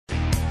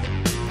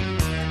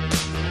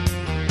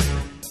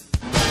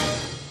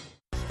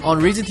On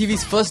Razor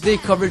TV's first day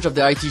coverage of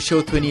the IT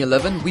show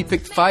 2011, we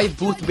picked 5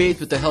 booth babes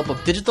with the help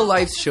of Digital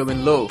Life's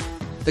Sherman Low.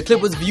 The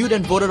clip was viewed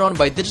and voted on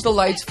by Digital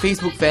Life's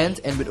Facebook fans,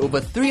 and with over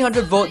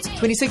 300 votes,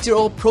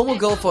 26-year-old promo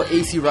girl for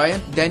AC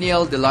Ryan,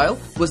 Danielle DeLisle,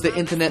 was the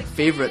internet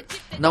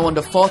favourite. Now on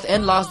the 4th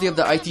and last day of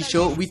the IT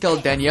show, we tell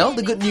Danielle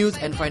the good news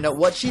and find out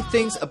what she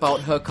thinks about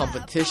her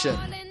competition.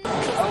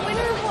 Oh,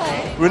 winner of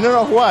what? Winner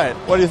of what?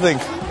 What do you think?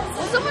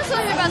 Well, someone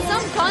told me about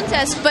some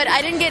contest, but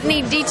I didn't get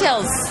any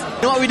details.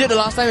 You know what we did the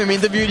last time we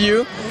interviewed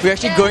you? We were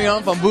actually going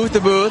around from booth to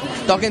booth,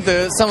 talking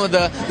to some of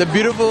the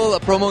beautiful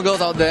promo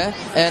girls out there,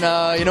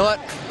 and you know what?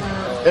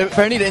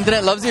 Apparently the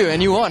internet loves you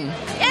and you won.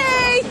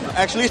 Yay!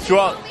 Actually,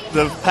 throughout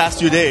the past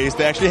few days,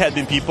 there actually had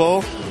been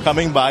people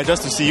coming by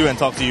just to see you and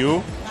talk to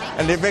you.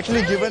 And they've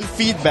actually given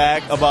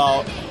feedback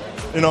about,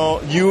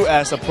 you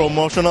as a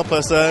promotional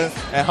person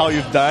and how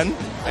you've done.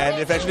 And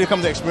they've actually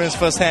come to experience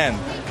firsthand.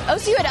 Oh,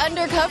 so you had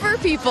undercover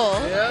people?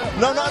 Yeah.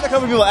 No, not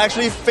undercover people,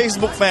 actually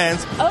Facebook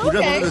fans who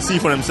just wanted to see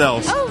for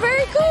themselves. Oh,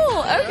 very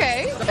cool.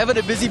 Okay. Ever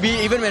the busy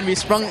bee, even when we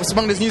sprung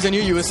this news on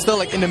you, you were still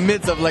like in the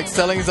midst of like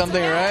selling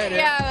something, right?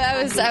 Yeah,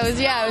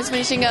 I was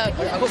finishing up.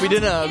 I hope we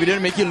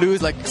didn't make you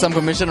lose like some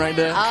commission right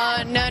there.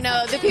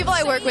 No. The people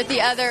I work with,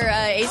 the other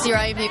AC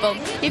Ryan people,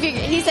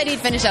 he said he'd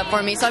finish up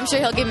for me, so I'm sure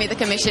he'll give me the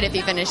commission if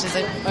he finishes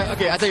it.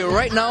 Okay, I tell you,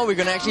 right now we're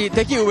gonna actually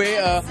take you away.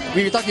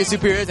 We talk to your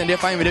superiors and they're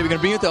fine with it. We're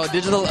gonna bring you to our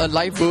digital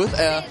live booth,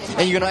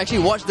 and you're gonna actually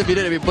watch the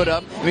video that we put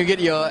up. We get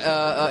your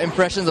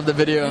impressions of the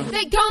video.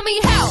 They call me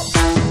Hal.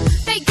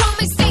 They call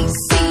me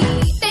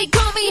Stacy. They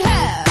call me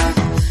her.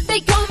 They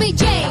call me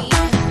Jane.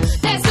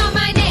 That's not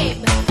my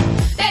name.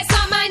 That's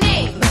not my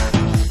name.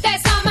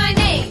 That's not my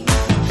name.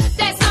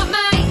 That's not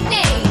my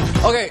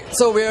name. Okay,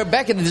 so we're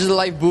back at the Digital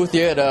Live booth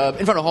here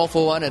in front of Hall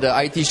 41 at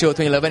the IT show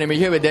 2011, and we're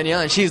here with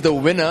Danielle, and she's the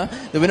winner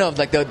of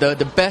like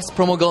the best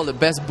promo girl, the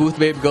best booth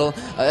babe girl,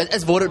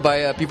 as voted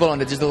by people on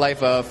the Digital Live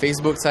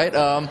Facebook site.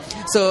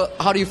 So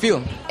how do you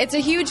feel? It's a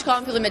huge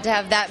compliment to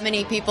have that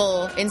many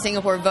people in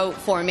Singapore vote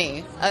for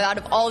me, out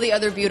of all the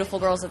other beautiful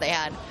girls that they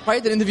had. Prior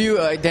to the interview,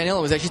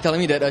 Danielle was actually telling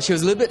me that she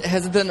was a little bit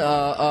hesitant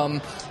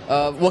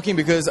working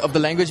because of the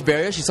language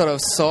barrier she sort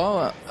of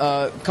saw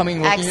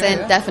working Accent,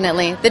 here.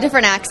 Definitely. The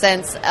different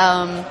accents.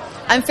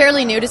 I'm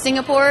fairly new to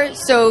Singapore,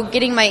 so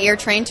getting my ear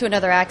trained to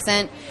another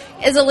accent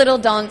is a little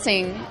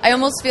daunting. I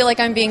almost feel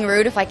like I'm being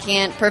rude if I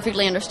can't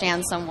perfectly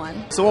understand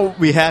someone. So what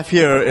we have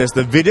here is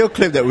the video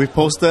clip that we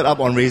posted up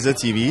on Razor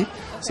TV.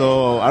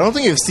 So I don't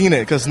think you've seen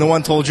it because no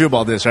one told you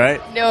about this, right?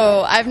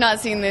 No, I've not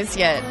seen this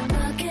yet.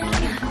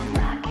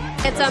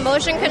 It's a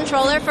motion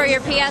controller for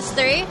your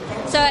PS3,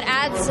 so it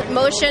adds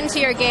motion to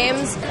your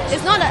games.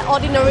 It's not an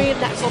ordinary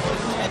laptop.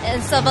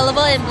 It's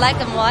available in black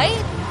and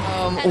white.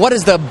 What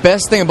is the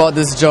best thing about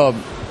this job?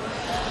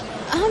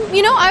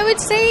 I would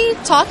say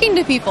talking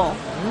to people.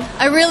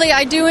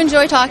 I do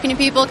enjoy talking to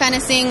people, kind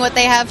of seeing what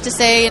they have to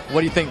say.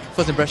 What do you think?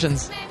 First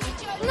impressions?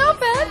 Not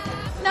bad.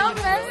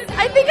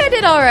 I think I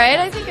did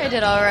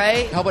all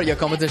right. How about your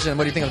competition?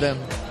 What do you think of them?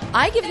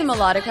 I give them a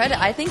lot of credit.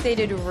 I think they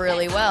did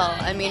really well.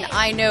 I mean,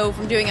 I know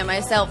from doing it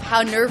myself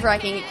how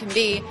nerve-wracking it can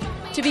be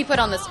to be put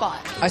on the spot.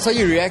 I saw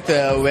you react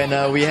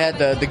when we had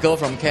the girl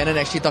from Canon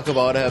actually talk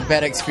about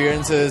bad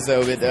experiences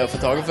with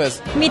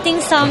photographers. Meeting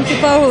some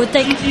people who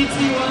take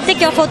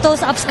your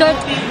photos upskirt.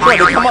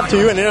 Yeah, they come up to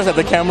you and they just have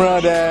the camera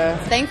there.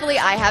 Thankfully,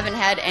 I haven't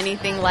had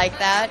anything like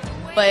that,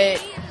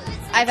 but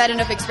I've had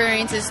enough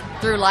experiences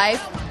through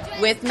life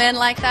with men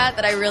like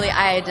that I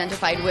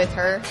identified with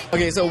her.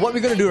 Okay, so what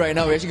we're going to do right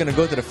now, we're actually going to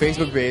go to the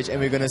Facebook page and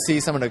we're going to see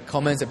some of the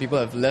comments that people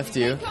have left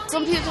you.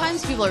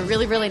 Sometimes people are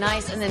really, really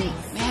nice, and then,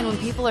 man, when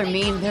people are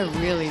mean, they're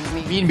really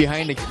mean. Mean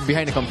behind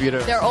the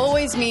computer. They're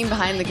always mean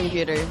behind the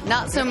computer.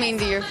 Not so mean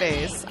to your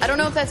face. I don't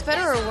know if that's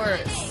better or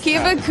worse.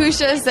 Kiva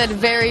Kusha said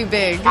very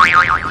big.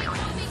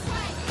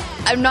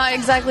 I'm not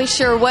exactly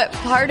sure what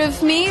part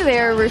of me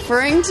they're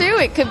referring to.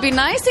 It could be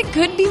nice, it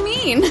could be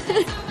mean.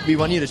 We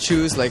want you to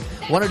choose like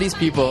one of these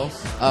people,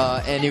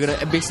 and you're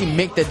gonna basically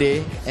make the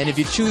day. And if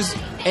you choose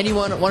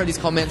one of these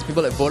comments,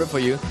 people that voted for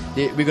you,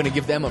 we're gonna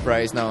give them a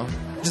prize now,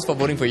 just for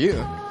voting for you.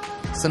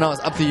 So now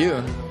it's up to you.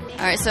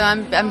 All right, so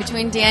I'm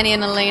between Danny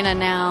and Elena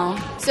now.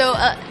 So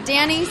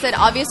Danny said,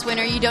 obvious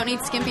winner, you don't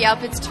need skimpy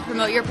outfits to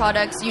promote your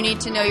products. You need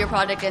to know your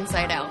product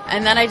inside out.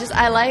 And then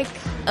I like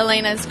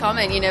Elena's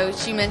comment.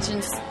 She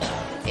mentions,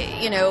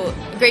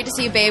 great to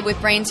see a babe with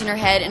brains in her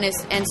head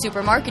and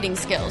super marketing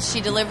skills. She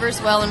delivers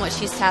well in what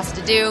she's tasked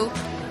to do.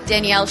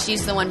 Danielle,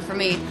 she's the one for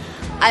me.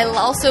 I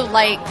also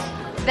like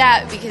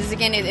that because,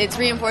 again, it's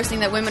reinforcing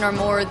that women are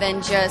more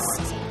than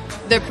just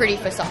the pretty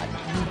facade.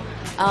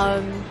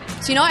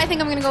 So I think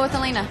I'm going to go with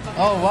Elena.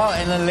 Oh, wow.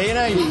 And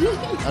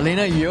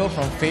Elena Yo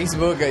from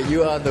Facebook,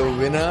 you are the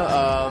winner.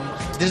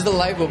 Digital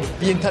Life will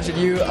be in touch with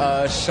you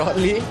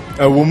shortly.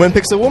 A woman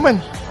picks a woman.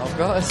 Of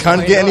course.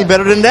 Can't get any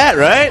better than that,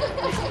 right?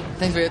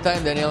 Thanks for your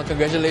time, Danielle.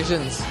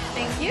 Congratulations.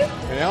 Thank you.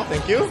 Danielle,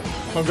 thank you.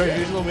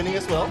 Congratulations on winning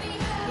as well.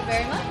 Thank you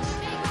very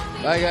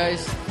much. Bye,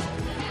 guys.